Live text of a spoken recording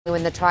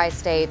In the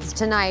tri-states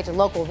tonight,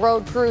 local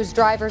road crews,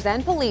 drivers,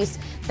 and police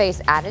face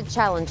added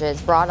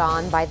challenges brought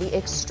on by the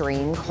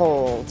extreme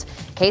cold.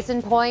 Case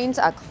in point,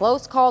 a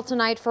close call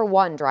tonight for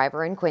one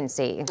driver in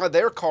Quincy.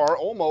 Their car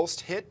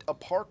almost hit a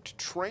parked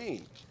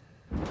train.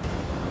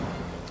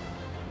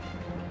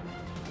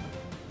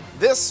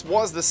 This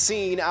was the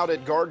scene out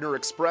at Gardner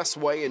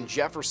Expressway in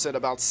Jefferson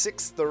about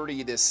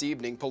 6:30 this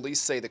evening.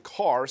 Police say the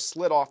car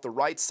slid off the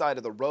right side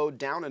of the road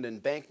down an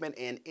embankment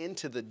and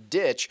into the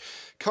ditch,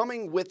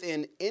 coming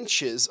within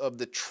inches of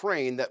the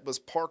train that was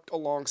parked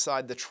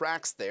alongside the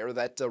tracks there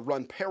that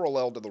run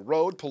parallel to the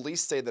road.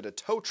 Police say that a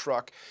tow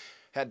truck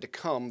had to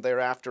come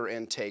thereafter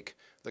and take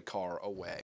the car away.